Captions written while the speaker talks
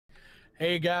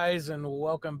Hey guys, and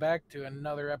welcome back to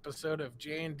another episode of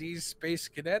J&D Space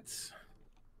Cadets.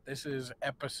 This is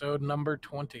episode number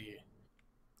 20.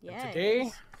 And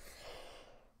today,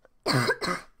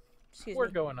 we're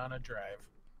going on a drive.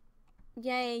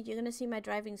 Yay, you're going to see my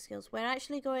driving skills. We're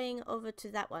actually going over to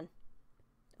that one.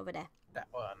 Over there. That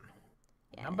one.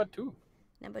 Yeah. Number 2.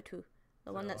 Number 2.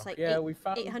 The one that's like we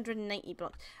found 890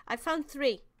 blocks. I found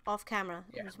 3 off camera.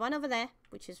 Yeah. There's one over there,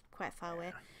 which is quite far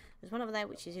away. There's one over there,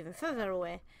 which is even further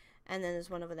away. And then there's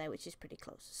one over there, which is pretty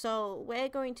close. So we're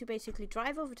going to basically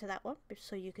drive over to that one,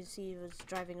 so you can see us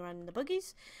driving around in the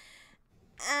buggies.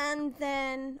 And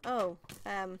then, lol.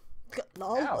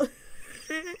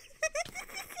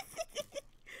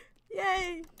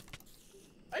 Yay!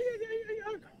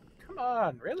 Come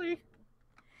on, really?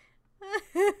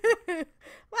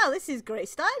 Well, this is great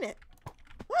style, isn't it?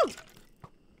 Woo!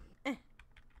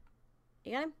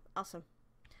 You got him? Awesome.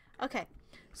 Okay,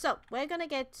 so we're gonna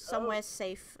get somewhere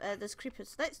safe. There's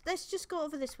creepers. Let's just go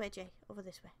over this way, Jay. Over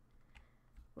this way.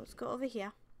 Let's go over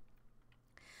here.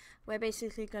 We're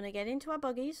basically gonna get into our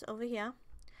buggies over here,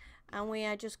 and we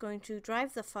are just going to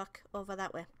drive the fuck over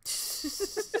that way.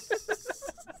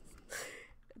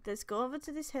 Let's go over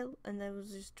to this hill, and then we'll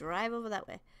just drive over that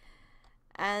way.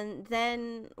 And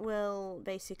then we'll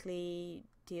basically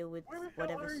deal with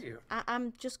whatever. Where are you?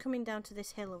 I'm just coming down to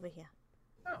this hill over here.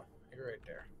 Oh, you're right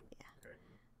there. Yeah. Okay.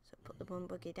 So put the moon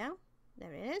buggy down.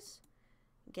 There it is.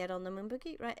 Get on the moon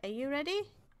buggy. Right, are you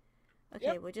ready? Okay,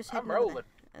 yep, we're just heading I'm rolling.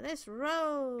 Let's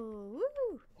roll.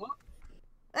 Woo!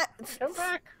 Come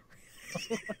back.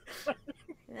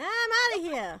 I'm out of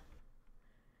here.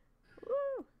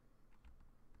 Woo!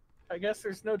 I guess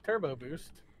there's no turbo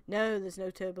boost. No, there's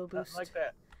no turbo boost. Nothing like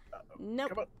that. Nope.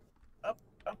 Come on. Up.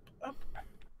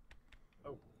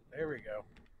 Oh, there we go.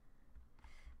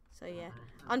 So yeah,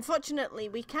 unfortunately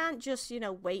we can't just,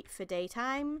 wait for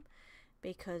daytime,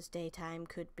 because daytime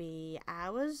could be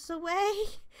hours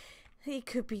away. It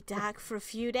could be dark for a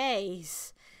few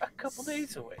days. A couple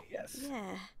days away, yes.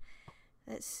 Yeah.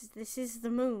 This is the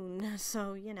moon,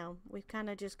 so, we've kind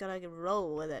of just got to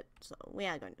roll with it. So we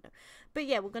are going to do. But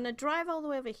yeah, we're going to drive all the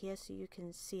way over here so you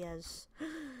can see us.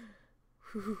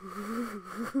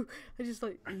 I just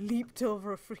leaped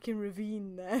over a freaking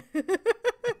ravine there. Nice.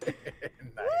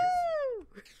 Woo!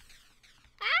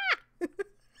 Ah!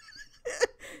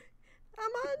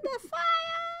 I'm under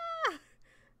fire!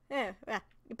 Yeah.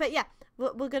 But yeah,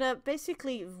 we're gonna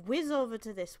basically whiz over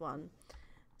to this one,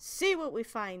 see what we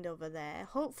find over there.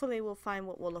 Hopefully we'll find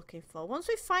what we're looking for. Once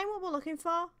we find what we're looking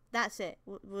for, that's it.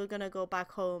 We're gonna go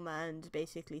back home and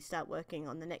basically start working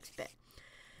on the next bit.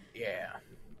 Yeah.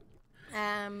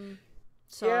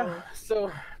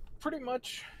 So pretty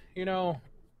much,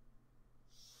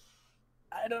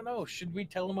 I don't know. Should we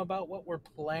tell them about what we're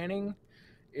planning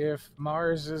if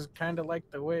Mars is kind of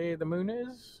like the way the moon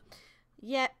is?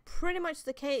 Yeah, pretty much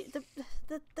the case.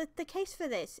 The case for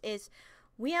this is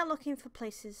we are looking for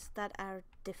places that are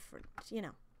different,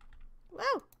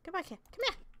 Whoa, come back here. Come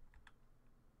here.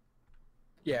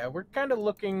 Yeah, we're kind of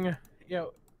looking,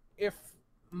 if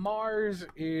Mars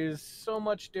is so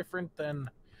much different than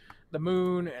the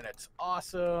moon and it's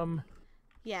awesome.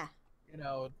 Yeah.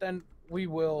 Then we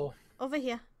will over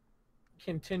here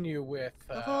continue with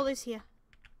the hole is here.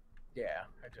 Yeah,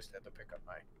 I just had to pick up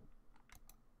my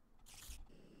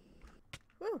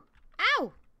Woo.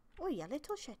 Ow! Oh, you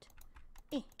little shit.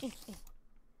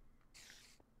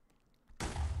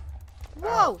 Whoa!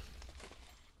 Ow.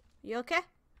 You okay?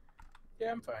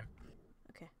 Yeah, I'm fine.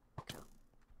 Okay, go.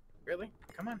 Really?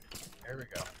 Come on. There we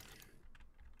go.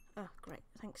 Oh, great.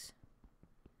 Thanks.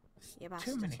 You Too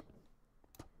bastard. many.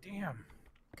 Damn.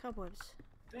 Cobwebs.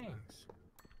 Things.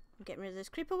 I'm getting rid of this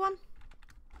creeper one.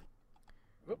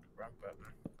 Whoop, wrong button.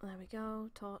 There we go.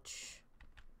 Torch.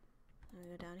 There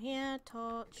we go down here.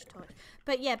 Torch.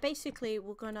 But yeah, basically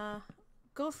we're gonna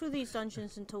go through these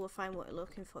dungeons until we find what we're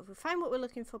looking for. If we find what we're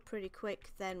looking for pretty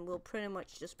quick, then we'll pretty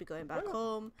much just be going back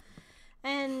home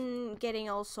and getting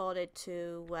all sorted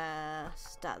to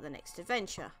start the next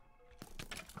adventure.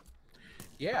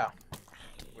 Yeah.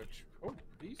 Which,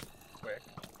 he's quick.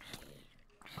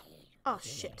 Oh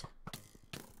shit.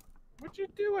 What you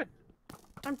doing?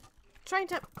 I'm trying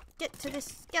to get to this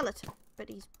skeleton, but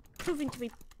he's proving to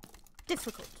be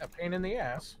difficult. A pain in the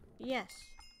ass. Yes.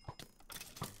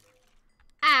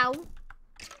 Ow.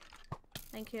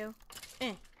 Thank you.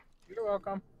 You're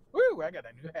welcome. Woo, I got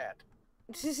a new hat.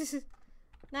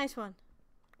 Nice one.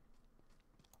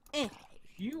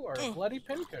 You are a bloody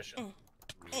pincushion.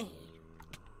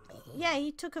 Yeah,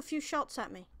 he took a few shots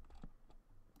at me.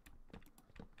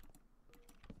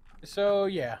 So,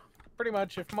 yeah. Pretty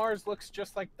much, if Mars looks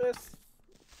just like this,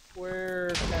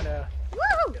 we're kind of... Woo!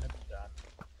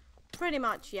 Pretty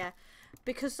much, yeah.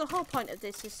 Because the whole point of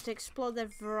this is to explore the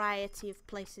variety of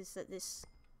places that this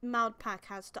mod pack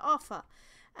has to offer.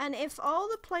 And if all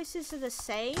the places are the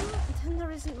same, then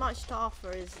there isn't much to offer,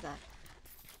 is there?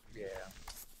 Yeah.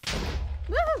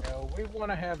 Woohoo! No, we want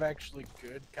to have actually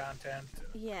good content.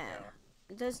 Yeah. You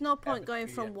know, there's no point going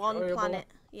from one planet.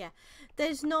 Yeah.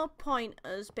 There's no point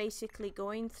us basically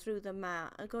going through the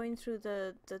map, going through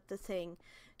the thing,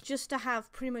 just to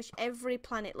have pretty much every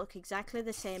planet look exactly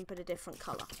the same but a different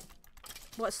color.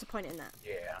 What's the point in that?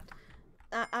 Yeah.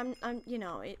 You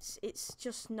know, it's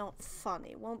just not fun.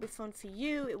 It won't be fun for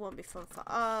you. It won't be fun for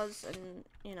us. And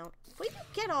you know, will you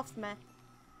get off me?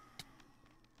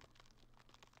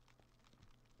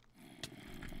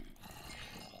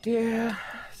 Yeah.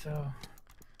 So.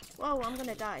 Whoa! I'm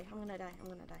gonna die. I'm gonna die. I'm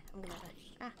gonna die. I'm gonna die.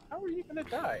 Ah. How are you gonna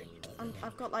die?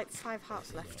 I've got like 5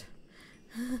 hearts left.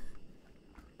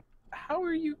 How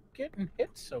are you getting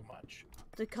hit so much?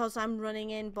 Because I'm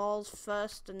running in balls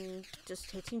first and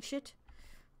just hitting shit.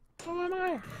 Oh, am I?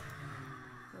 There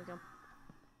we go.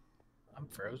 I'm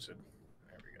frozen.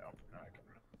 There we go. Now I can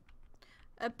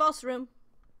run. Boss room.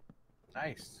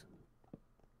 Nice.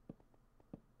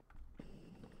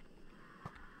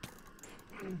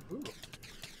 Ooh.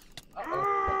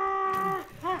 Uh-oh.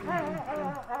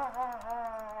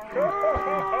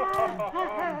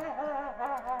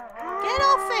 Get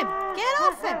off him! Get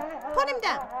off him! Put him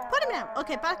down! Put him down!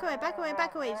 Okay, back away, back away,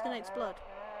 back away. He's gonna explode.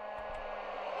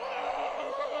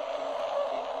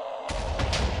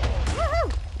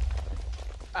 Woohoo!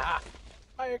 Ah!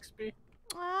 Hi, XP.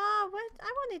 Ah, what?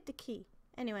 I wanted the key.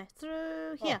 Anyway,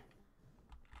 through here.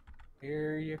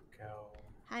 Here you go.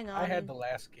 Hang on. I had the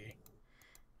last key.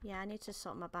 Yeah, I need to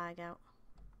sort my bag out.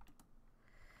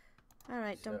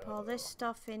 Alright, dump all this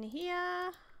stuff in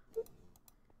here.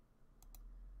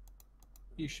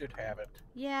 You should have it.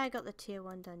 Yeah, I got the tier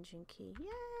 1 dungeon key.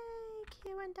 Yay!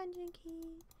 Tier 1 dungeon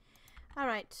key.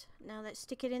 Alright, now let's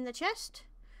stick it in the chest.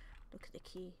 Look at the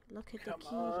key. Look at the key.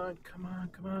 Come on, come on,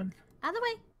 come on. Out of the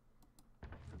way.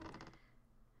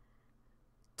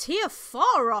 Tier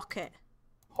 4 rocket.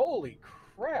 Holy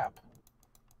crap.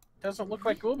 Doesn't look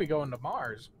like we'll be going to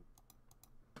Mars.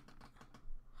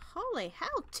 Holy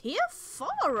hell, tier 4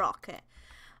 rocket.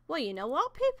 Well, you know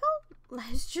what, people?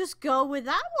 Let's just go with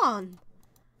that one.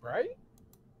 Right?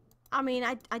 I mean,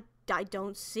 I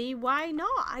don't see why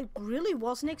not. I really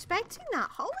wasn't expecting that.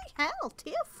 Holy hell,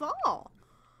 tier 4.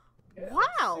 Yeah,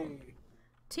 Wow.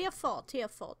 Tier 4, tier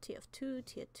 4, tier 2,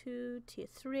 tier 2, tier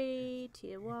 3,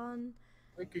 tier 1.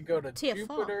 We could go to tier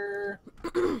Jupiter.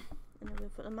 4. And then we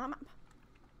put the map.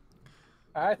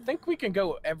 I think we can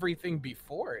go everything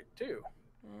before it, too.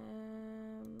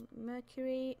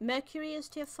 Mercury is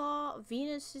tier 4.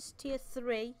 Venus is tier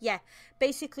 3. Yeah,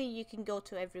 basically you can go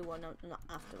to everyone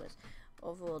afterwards.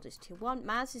 Overworld is tier 1.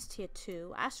 Mars is tier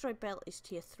 2. Asteroid Belt is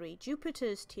tier 3. Jupiter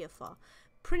is tier 4.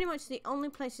 Pretty much the only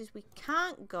places we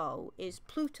can't go is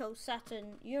Pluto,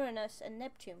 Saturn, Uranus, and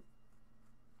Neptune.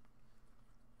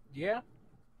 Yeah.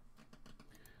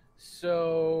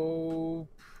 So,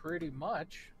 pretty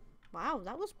much. Wow,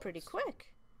 that was pretty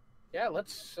quick. Yeah,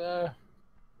 let's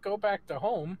go back to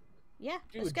home. Yeah,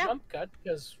 do let's a go. jump cut,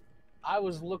 because I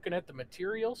was looking at the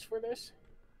materials for this,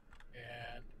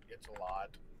 and it's a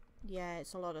lot. Yeah,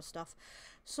 it's a lot of stuff.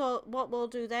 So what we'll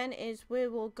do then is we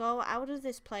will go out of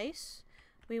this place.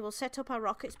 We will set up our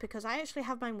rockets, because I actually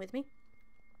have mine with me.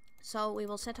 So we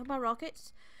will set up our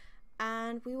rockets,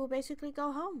 and we will basically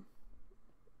go home.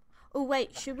 Oh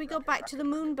wait, should we go back to the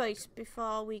moon base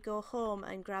before we go home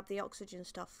and grab the oxygen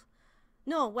stuff?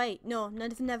 No, wait, no,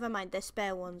 never mind. They're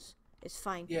spare ones. It's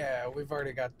fine. Yeah, we've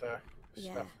already got the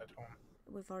stuff at home.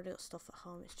 We've already got stuff at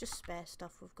home. It's just spare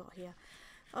stuff we've got here.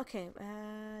 Okay,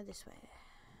 this way.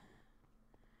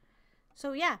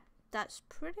 So yeah, that's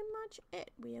pretty much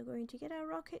it. We are going to get our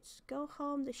rockets, go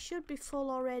home. They should be full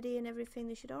already and everything.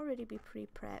 They should already be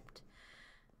pre-prepped.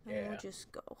 And we'll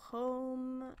just go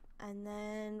home, and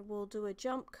then we'll do a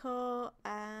jump cut,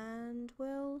 and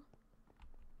we'll...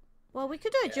 Well, we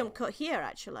could do a jump cut here,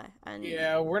 actually. And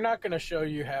yeah, we're not going to show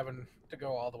you having to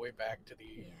go all the way back to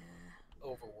the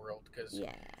overworld, because...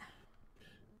 Yeah.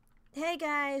 Hey,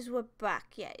 guys, we're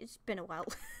back. Yeah, it's been a while.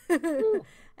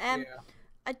 I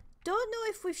don't know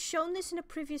if we've shown this in a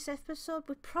previous episode.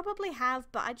 We probably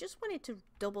have, but I just wanted to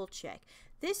double check.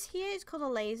 This here is called a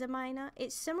laser miner.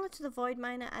 It's similar to the void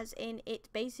miner, as in it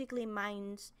basically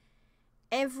mines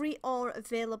every ore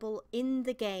available in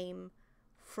the game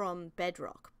from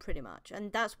bedrock, pretty much.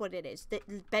 And that's what it is. The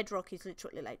bedrock is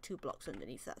literally like 2 blocks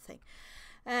underneath that thing.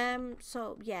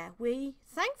 So yeah, we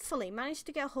thankfully managed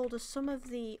to get hold of some of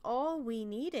the ore we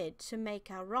needed to make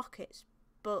our rockets.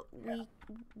 but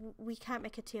we can't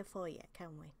make a tier 4 yet,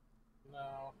 can we?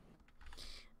 No.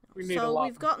 We need a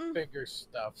lot bigger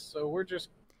stuff. So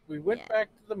we went back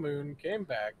to the moon, came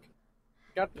back,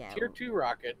 got the tier 2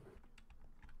 rocket.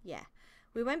 Yeah.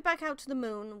 We went back out to the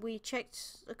moon, we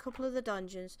checked a couple of the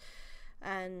dungeons,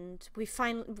 and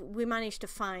we managed to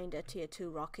find a tier 2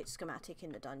 rocket schematic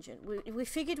in the dungeon. We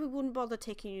figured we wouldn't bother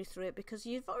taking you through it because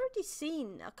you've already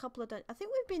seen a couple of I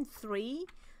think we've been 3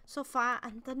 so far,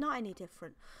 and they're not any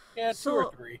different. Yeah, 2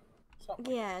 or 3.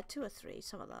 Yeah, 2 or 3,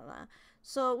 something like that.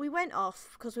 So we went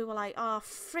off because we were like, oh,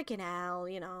 friggin' hell,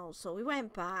 you know. So we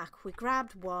went back, we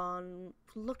grabbed one.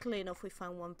 Luckily enough, we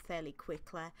found one fairly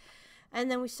quickly. And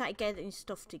then we started getting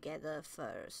stuff together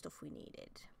for stuff we needed.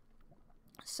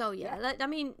 So, yeah. I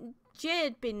mean, Jay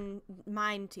had been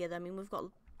mined together. I mean, we've got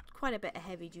quite a bit of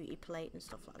heavy-duty plate and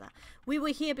stuff like that. We were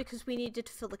here because we needed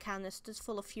to fill the canisters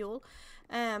full of fuel.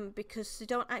 Because they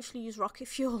don't actually use rocket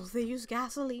fuel. They use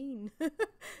gasoline.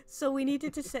 So we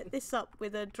needed to set this up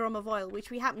with a drum of oil,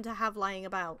 which we happen to have lying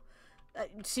about.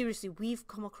 Seriously, we've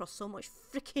come across so much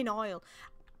freaking oil.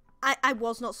 I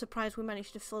was not surprised we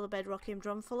managed to fill the bedrockium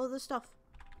drum full of the stuff.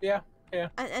 Yeah, yeah.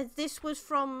 And this was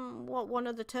from, what, one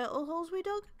of the turtle holes we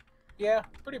dug? Yeah,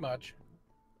 pretty much.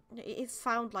 It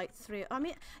found like 3. I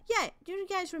mean, yeah, do you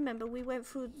guys remember we went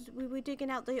through, we were digging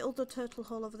out the other turtle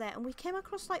hole over there, and we came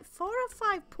across like 4 or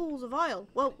 5 pools of oil.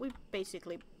 Well, we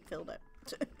basically filled it.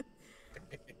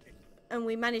 And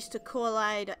we managed to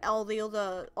collide all the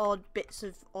other odd bits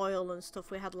of oil and stuff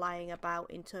we had lying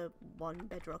about into one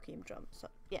bedrockium drum. So,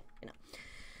 yeah, you know.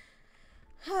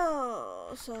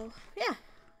 Oh, so, yeah.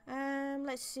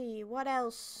 Let's see, what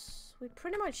else? We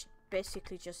pretty much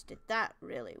basically just did that,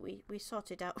 really. We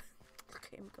sorted out... Look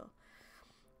at him go.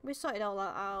 We sorted all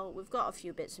that out. We've got a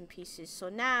few bits and pieces. So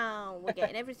now we're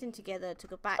getting everything together to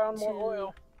go back Found more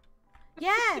oil.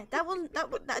 Yeah, I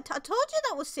told you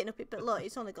that was sitting up it, but look,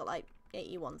 it's only got like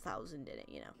 81,000 in it,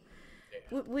 you know.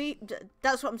 Yeah.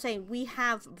 That's what I'm saying. We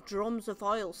have drums of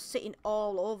oil sitting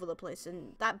all over the place,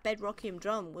 and that bedrockium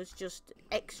drum was just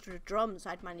extra drums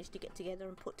I'd managed to get together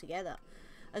and put together,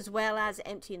 as well as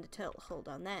emptying the turtle hole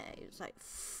down there. It was like,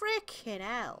 freaking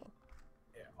hell.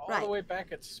 Yeah, all the way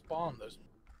back at spawn, those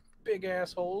big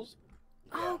assholes.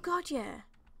 Oh, God, yeah.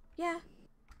 Yeah.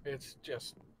 It's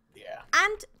just... Yeah.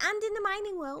 And in the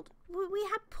mining world, we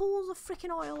had pools of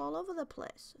freaking oil all over the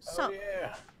place. So, oh,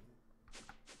 yeah.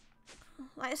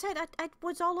 Like I said, I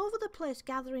was all over the place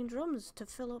gathering drums to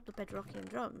fill up the bedrockium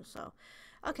drums. So,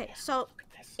 okay, yeah, so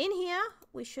in here,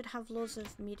 we should have loads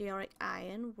of meteoric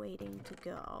iron waiting to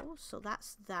go. So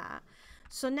that's that.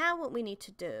 So now what we need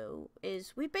to do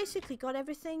is, we basically got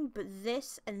everything but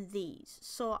this and these.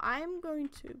 So I'm going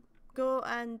to go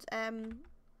and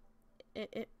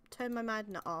turn my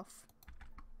magnet off,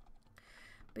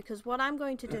 because what I'm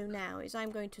going to do now is I'm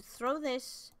going to throw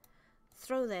this,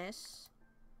 throw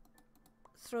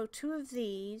 2 of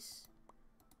these,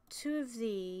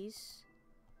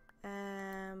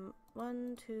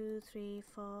 1, 2, 3,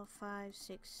 4, 5,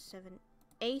 6, 7,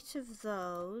 8 of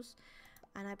those,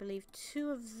 and I believe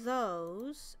 2 of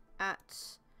those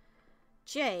at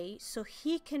J, so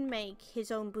he can make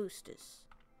his own boosters.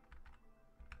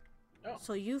 Oh.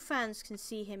 So you fans can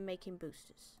see him making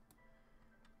boosters.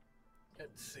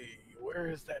 Let's see, where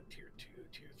is that tier 2,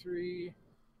 tier 3?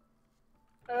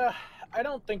 I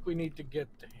don't think we need to get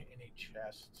any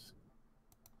chests.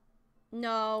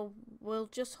 No, we'll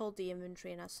just hold the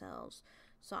inventory in ourselves.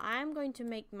 So I'm going to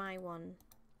make my one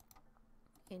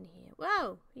in here.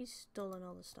 Whoa, he's stolen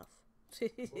all the stuff.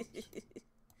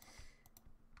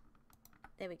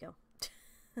 There we go.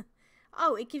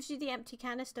 Oh, it gives you the empty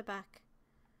canister back.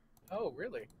 Oh,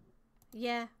 really?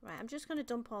 Yeah, right. I'm just going to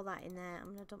dump all that in there.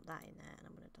 I'm going to dump that in there, and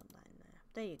I'm going to dump that in there.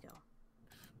 There you go.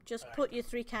 Just put your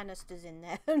 3 canisters in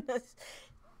there.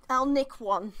 I'll nick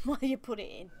one while you put it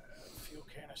in. Fuel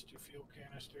canister, fuel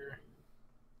canister.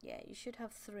 Yeah, you should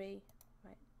have 3.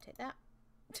 Right, take that.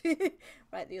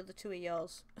 Right, the other 2 are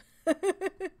yours.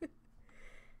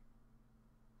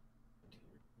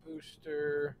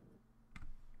 Booster.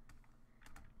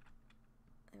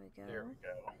 There we go. There we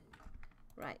go.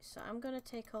 Right, so I'm going to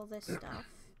take all this stuff.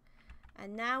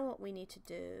 And now what we need to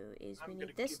do is we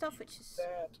need this stuff, which is...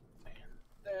 that and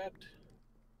that.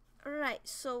 Alright,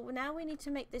 so now we need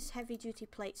to make this heavy duty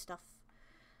plate stuff.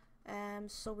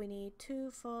 So we need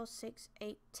 2, 4, 6,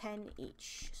 8, 10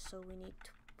 each. So we need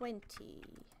 20.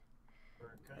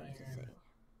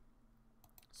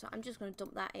 So I'm just going to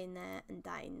dump that in there and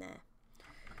that in there.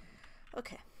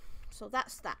 Okay, so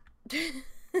that's that.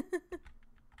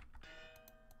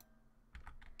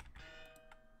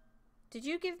 Did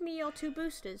you give me your 2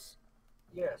 boosters?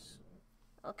 Yes.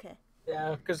 Okay,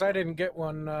 Yeah, because I didn't get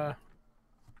one.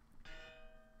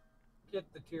 Get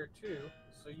the tier 2,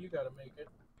 so you got to make it.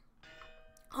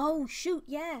 Oh shoot!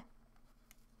 Yeah,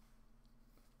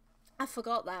 I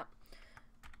forgot that.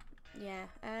 Yeah.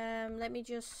 Let me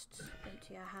just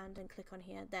empty your hand and click on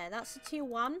here. There. That's the tier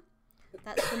 1.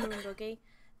 That's the moon buggy.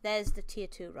 There's the tier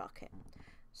 2 rocket.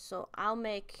 So I'll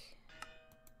make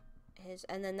his,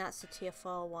 and then that's the tier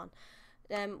 4 one.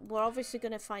 We're obviously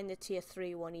going to find the tier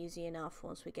 3 one easy enough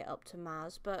once we get up to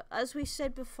Mars. But as we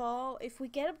said before, if we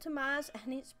get up to Mars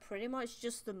and it's pretty much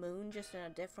just the moon, just in a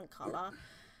different color,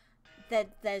 then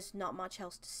there's not much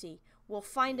else to see. We'll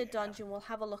find a dungeon, we'll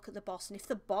have a look at the boss, and if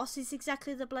the boss is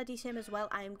exactly the bloody same as well,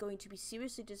 I am going to be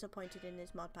seriously disappointed in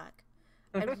this mod pack.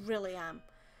 I really am.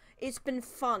 It's been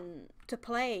fun to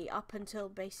play up until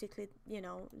basically, you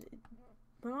know,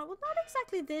 well, not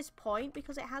exactly this point,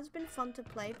 because it has been fun to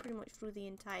play pretty much through the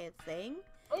entire thing.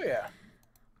 Oh, yeah.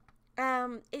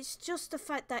 It's just the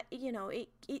fact that, you know,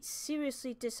 it's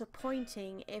seriously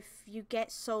disappointing if you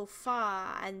get so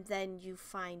far and then you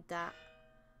find that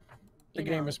the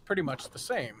game is pretty much the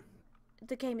same.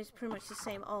 The game is pretty much the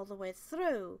same all the way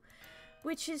through,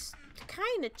 which is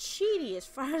kind of cheaty as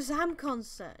far as I'm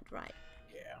concerned, right?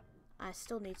 Yeah. I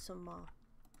still need some more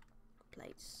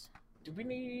plates. Do we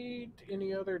need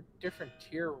any other different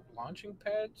tier launching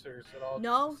pads, or is it all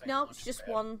no, just the same no, it's just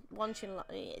pad? one launching.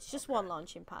 It's just one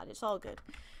launching pad. It's all good.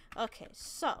 Okay,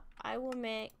 so I will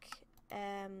make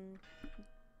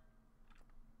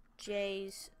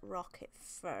Jay's rocket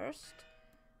first.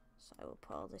 So I will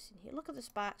put all this in here. Look at the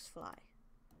sparks fly.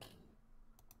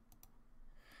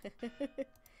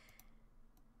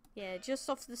 Yeah, just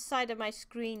off the side of my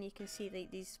screen, you can see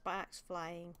these sparks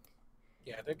flying.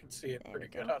 Yeah, they can see it There pretty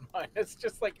we good go. on mine. It's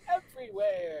just like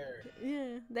everywhere.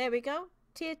 Yeah, there we go.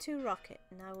 Tier 2 rocket.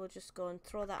 Now we'll just go and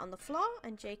throw that on the floor,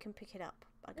 and Jay can pick it up.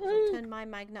 I'm going to turn my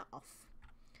magnet off.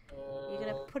 You're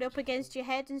going to put it up against your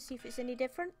head and see if it's any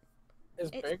different?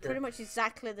 It's bigger. Pretty much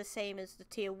exactly the same as the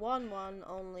tier 1 one,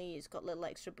 only it's got little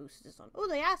extra boosters on. Oh,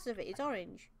 the ass of it is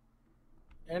orange.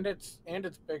 And it's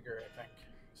bigger, I think.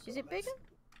 So Is it bigger?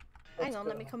 Hang on,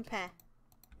 let me compare.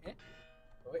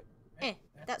 Oh, wait.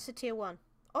 That's a tier 1.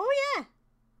 Oh, yeah.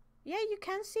 Yeah, you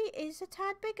can see it is a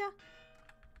tad bigger.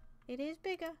 It is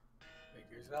bigger.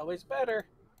 Bigger's always better.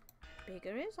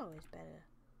 Bigger is always better.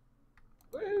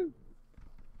 Woo!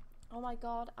 Oh my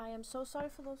god, I am so sorry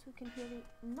for those who can hear the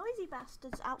noisy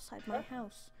bastards outside my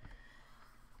house.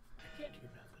 I can't do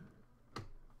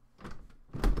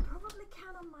nothing. Probably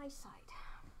can on my side.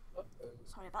 Uh-oh.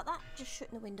 Sorry about that. Just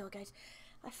shutting the window, guys.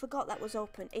 I forgot that was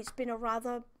open. It's been a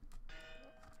rather...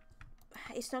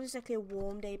 It's not exactly a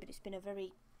warm day, but it's been a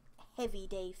very heavy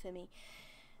day for me.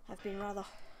 I've been rather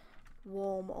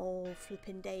warm all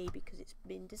flipping day because it's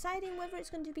been deciding whether it's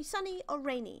going to be sunny or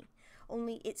rainy.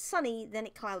 Only it's sunny, then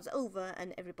it clouds over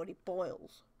and everybody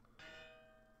boils.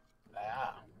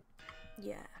 Ah.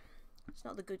 Yeah. It's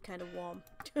not the good kind of warm.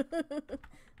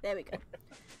 There we go.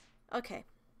 Okay.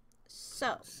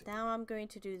 So, now I'm going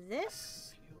to do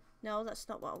this. No, that's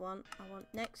not what I want. I want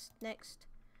next.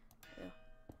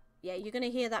 Yeah, you're going to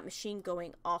hear that machine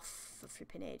going off for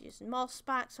flipping ages. And more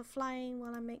sparks are flying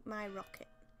while I make my rocket.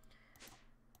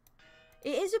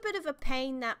 It is a bit of a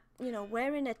pain that, you know,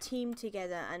 we're in a team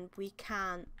together and we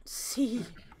can't see.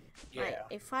 Yeah. Right,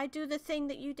 if I do the thing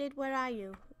that you did, where are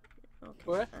you?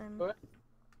 Okay. What?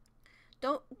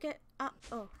 Don't get up.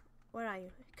 Oh, where are you?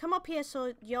 Come up here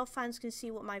so your fans can see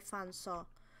what my fans saw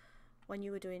when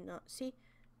you were doing that. See?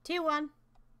 Tier 1,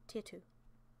 Tier 2.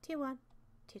 Tier 1,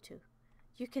 Tier 2.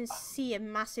 You can see a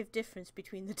massive difference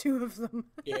between the two of them.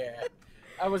 Yeah.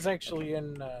 I was actually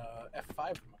in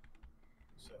F5.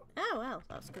 So. Oh, well,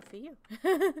 that's good for you.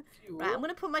 Right, I'm going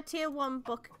to put my Tier 1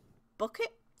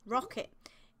 rocket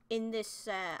in this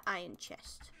iron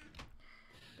chest.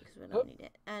 Because we don't need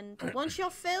it. And once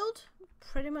you're filled,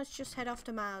 pretty much just head off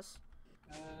to Mars.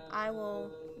 I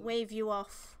will wave you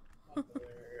off.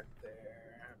 There.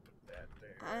 Put that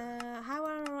there. How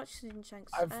are our oxygen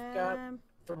tanks? I've got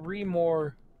 3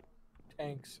 more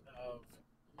tanks of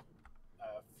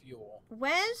fuel.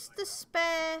 Where's the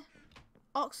spare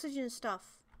oxygen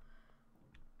stuff?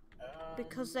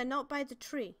 Because they're not by the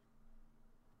tree.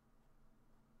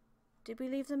 Did we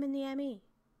leave them in the ME?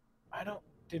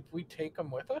 Did we take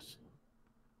them with us?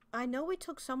 I know we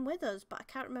took some with us, but I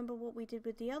can't remember what we did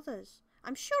with the others.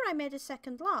 I'm sure I made a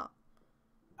second lot.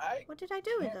 What did I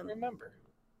do with them? I can't remember.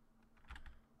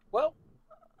 Well,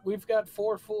 we've got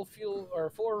 4 full fuel, or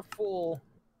 4 full,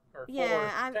 or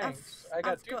 4 tanks. I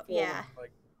got 2 full. Yeah.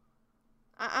 Like,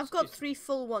 I've got 3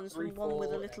 full ones and 1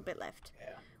 with a little bit left.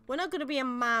 Yeah. We're not going to be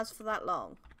on Mars for that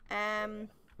long. I'm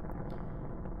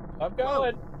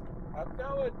going. I'm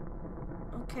going.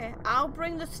 Okay, I'll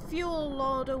bring this fuel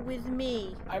loader with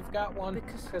me. I've got one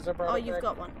because I brought oh, it you've back.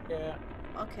 got one. Yeah.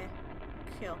 Okay,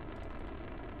 cool.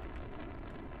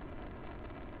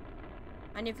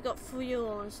 And you've got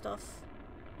fuel and stuff.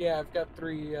 Yeah, I've got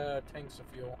 3 tanks of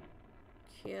fuel.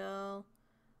 Cool.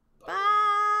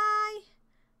 Bye.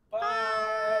 Bye.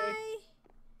 Bye.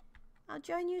 I'll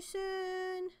join you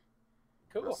soon.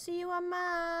 Cool. I'll see you on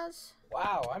Mars.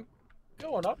 Wow, I'm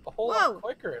going up a whole lot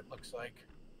quicker, it looks like.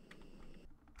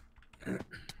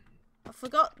 I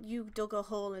forgot you dug a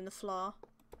hole in the floor.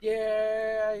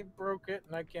 Yeah, I broke it,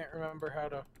 and I can't remember how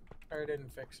to... Or I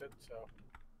didn't fix it, so...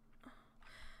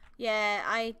 Yeah,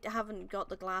 I haven't got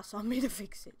the glass on me to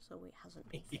fix it, so it hasn't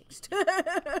been fixed. So,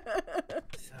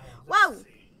 wow!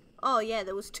 see. Oh yeah,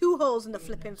 there was 2 holes in the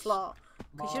flipping floor.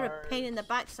 Because you're a pain in the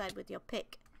backside with your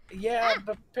pick. Yeah,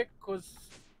 the pick was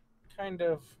kind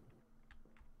of...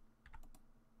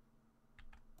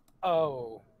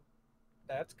 Oh.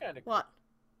 That's kind of... What?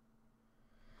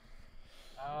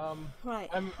 Right.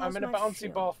 I'm in a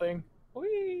bouncy ball thing.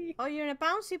 Whee! Oh, you're in a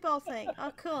bouncy ball thing.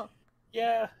 Oh, cool.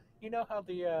 Yeah, you know how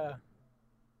the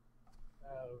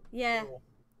yeah, little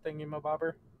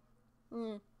thingy-mabobber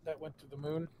Mm. that went to the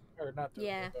moon, or not to the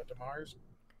moon, but to Mars.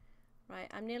 Right,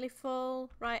 I'm nearly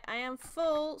full. Right, I am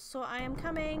full, so I am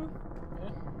coming. Yeah.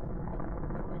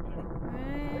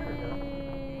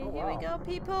 Here we go,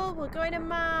 people. We're going to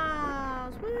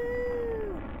Mars.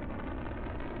 Woo!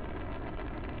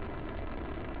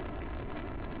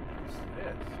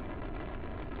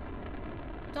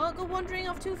 Don't go wandering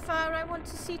off too far. I want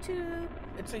to see too.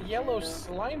 It's a yellow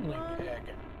slimeling egg.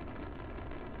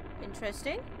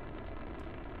 Interesting.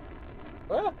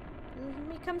 Ah. Let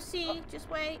me come see. Just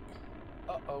wait.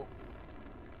 Uh-oh.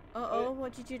 Uh-oh.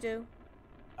 What did you do?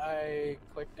 I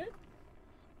clicked it.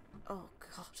 Oh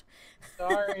God.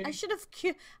 Sorry. I should have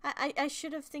I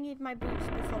should have thingied my boots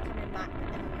before coming back,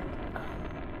 but never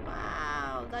mind.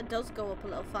 Wow, that does go up a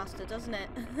little faster, doesn't it?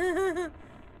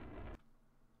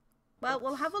 Well,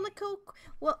 we'll have a look.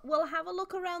 We'll have a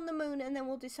look around the moon, and then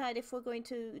we'll decide if we're going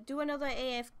to do another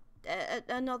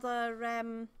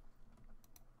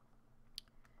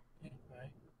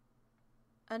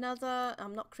another.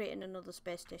 I'm not creating another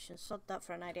space station. Sod that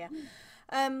for an idea.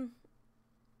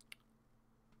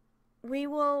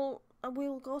 We'll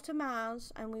go to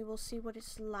Mars and we will see what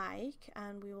it's like,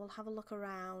 and we will have a look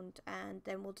around, and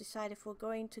then we'll decide if we're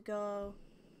going to go.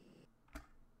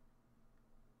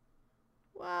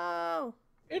 Whoa!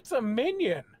 It's a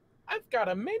minion. I've got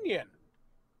a minion.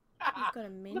 You've got a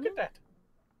minion? Look at that.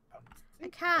 I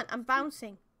can't. I'm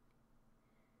bouncing.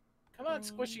 Come on,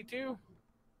 Squishy 2.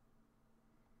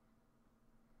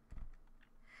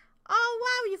 Oh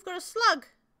wow! You've got a slug.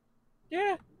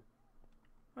 Yeah.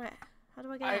 Right. How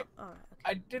do I get out? All right. Okay.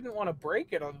 I didn't want to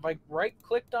break it. I like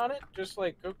right-clicked on it, just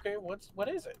like, okay, what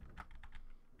is it?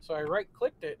 So I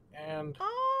right-clicked it, and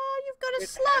oh, you've got a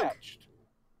slug. Hatched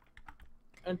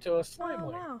into a slime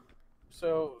link. Wow.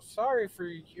 So sorry for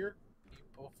your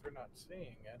people for not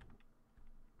seeing it.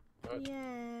 But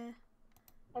yeah.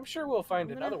 I'm sure we'll find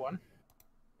another one.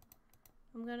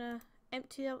 I'm gonna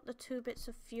empty out the 2 bits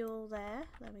of fuel there.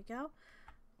 There we go.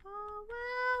 Oh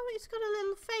wow, it's got a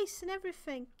little face and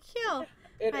everything. Cool.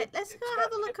 Right, let's go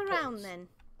have a look around then.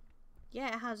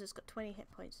 Yeah, it has. It's got 20 hit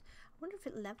points. I wonder if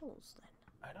it levels then.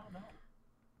 I don't know.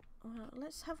 Well,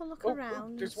 let's have a look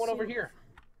around. There's one over here.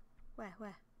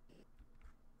 Where?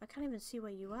 I can't even see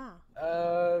where you are.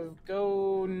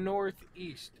 Go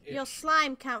northeast. Your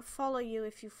slime can't follow you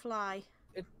if you fly.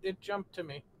 It jumped to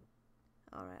me.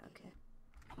 All right. Okay.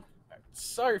 Right,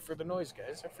 sorry for the noise,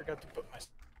 guys. I forgot to put my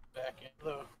back in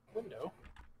the window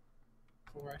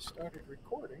before I started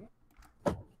recording.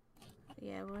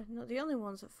 Yeah, we're not the only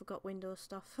ones that forgot Windows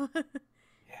stuff.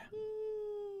 Yeah.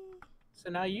 So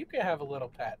now you can have a little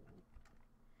pet.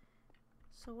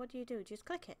 So what do? Just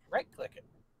click it. Right-click it.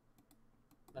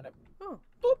 Then it. Oh.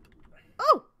 Boop.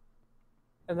 Oh.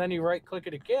 And then you right-click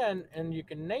it again, and you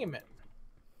can name it.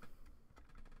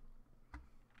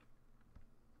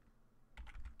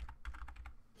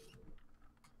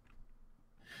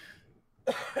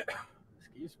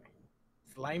 Excuse me.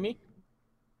 Slimy?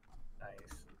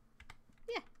 Nice.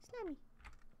 Yeah, Slimy.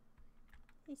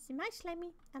 It's my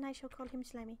Slimy, and I shall call him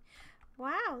Slimy.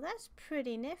 Wow, that's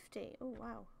pretty nifty. Oh,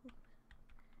 wow.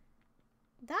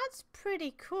 That's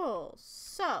pretty cool.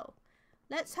 So,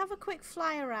 let's have a quick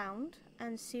fly around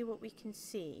and see what we can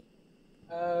see.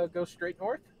 Go straight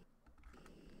north?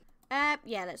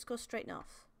 Yeah, let's go straight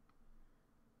north.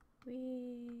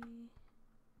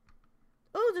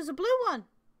 Oh, there's a blue one.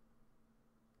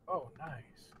 Oh,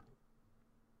 nice.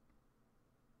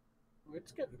 Ooh,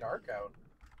 it's getting dark out.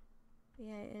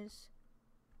 Yeah, it is.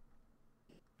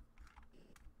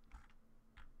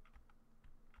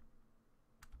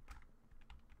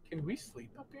 Can we sleep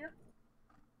up here?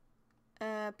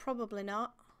 Probably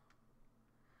not.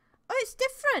 Oh, it's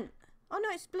different. Oh no,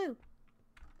 it's blue.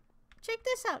 Check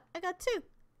this out. I got 2.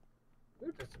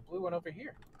 Ooh, there's a blue one over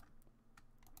here.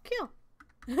 Cool.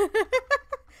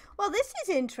 Well, this is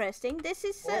interesting. This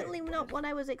is certainly not what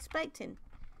I was expecting.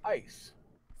 Ice.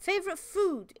 Favorite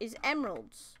food is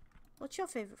emeralds. What's your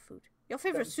favorite food? Your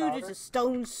favorite food is a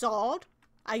stone sword?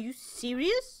 Are you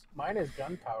serious? Mine is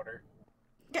gunpowder.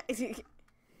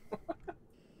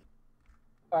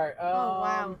 Alright, oh,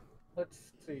 wow. Let's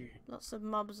see. Lots of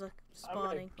mobs are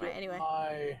spawning. Right, anyway.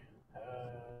 My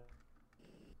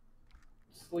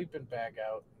sleeping bag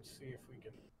out and see if we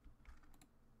can.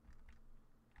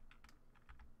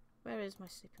 Where is my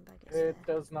sleeping bag? It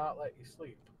does not let you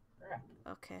sleep. Crap.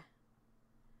 Okay.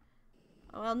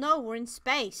 Oh, well, no, we're in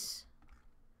space.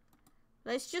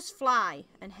 Let's just fly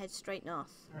and head straight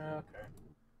north. Okay.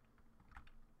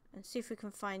 And see if we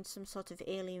can find some sort of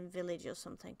alien village or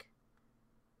something.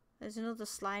 There's another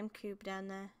slime cube down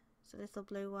there. It's a little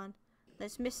blue one.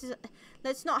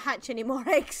 Let's not hatch any more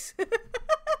eggs.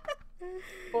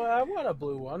 Well, I want a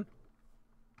blue one.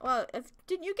 Well,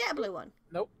 didn't you get a blue one?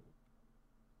 Nope.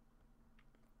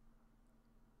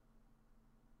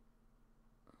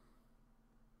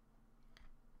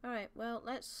 Alright, well,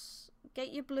 let's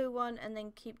get your blue one and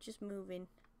then keep just moving.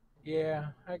 Yeah,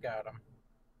 I got him.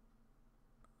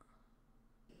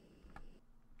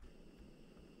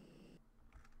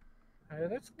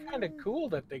 That's kind of cool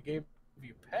that they gave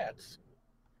you pets.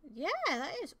 Yeah,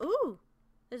 that is. Ooh,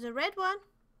 there's a red one.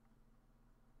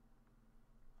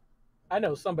 I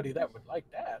know somebody that would like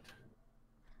that.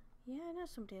 Yeah, I know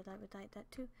somebody that would like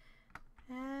that too.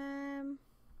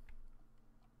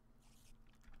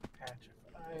 Patch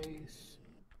of ice.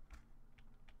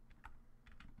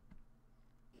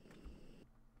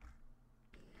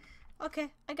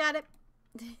 Okay, I got it.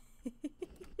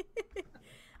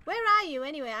 Where are you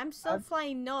anyway? I'm still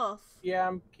flying north. Yeah,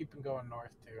 I'm keeping going north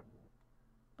too.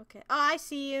 Okay. Oh, I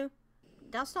see you.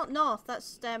 That's not north.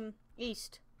 That's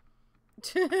east.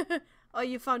 Oh,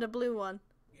 you found a blue one.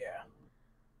 Yeah.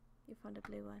 You found a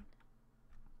blue one.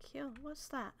 Cool. What's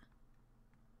that?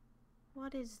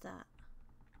 What is that?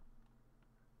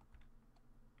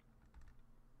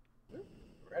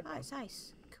 Red Oh, one. it's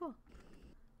ice. Cool.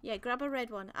 Yeah, grab a red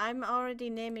one. I'm already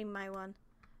naming my one.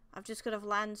 I've just got to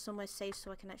land somewhere safe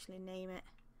so I can actually name it.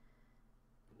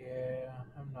 Yeah,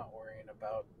 I'm not worrying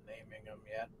about naming them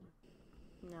yet.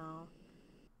 No.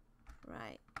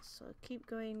 Right, so keep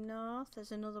going north.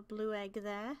 There's another blue egg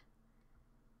there.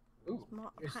 Ooh,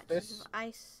 More is patches this of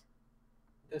ice.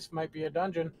 This might be a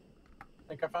dungeon. I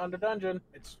think I found a dungeon.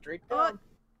 It's straight down.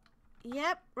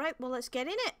 Yep, right, well, let's get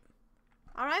in it.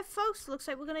 Alright, folks, looks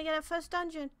like we're going to get our first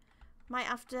dungeon. Might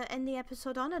have to end the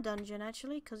episode on a dungeon,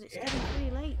 actually, because it's getting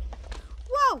pretty late.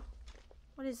 Whoa!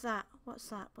 What is that? What's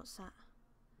that? What's that?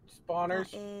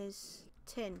 Spawners. That is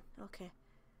tin. Okay.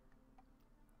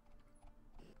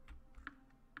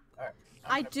 Alright,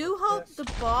 I do hope the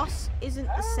boss isn't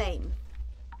the same.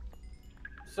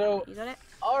 So, You got it?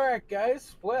 alright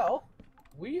guys, well,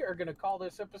 we are going to call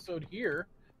this episode here.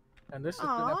 And this has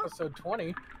been episode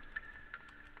 20.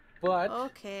 But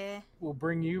okay, we'll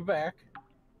bring you back.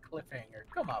 Cliffhanger.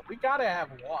 Come on, we gotta have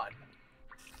one.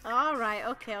 all right,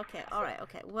 okay, all right,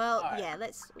 okay. Well, yeah,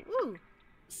 let's. Woo.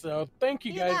 So thank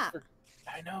you guys that. for.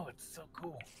 I know it's so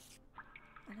cool.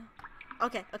 I know.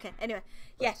 Okay. Anyway,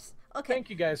 yes. Okay. Thank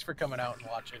you guys for coming out and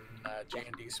watching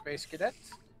J&D Space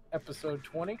Cadets, episode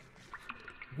 20.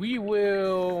 We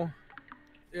will,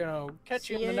 catch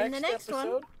you in the next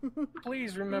episode.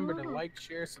 Please remember to like,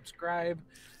 share, subscribe,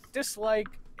 dislike,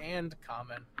 and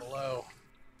comment below.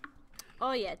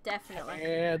 Oh yeah, definitely.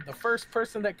 And the first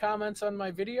person that comments on my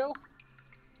video,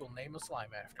 we'll name a slime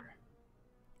after.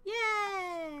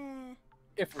 Yeah.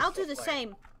 If I'll do the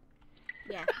same.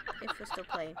 Yeah, if we're still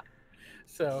playing.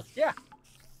 So yeah,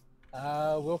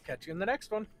 we'll catch you in the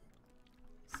next one.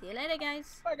 See you later,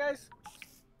 guys. Bye, guys.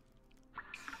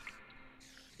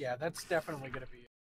 Yeah, that's definitely gonna be.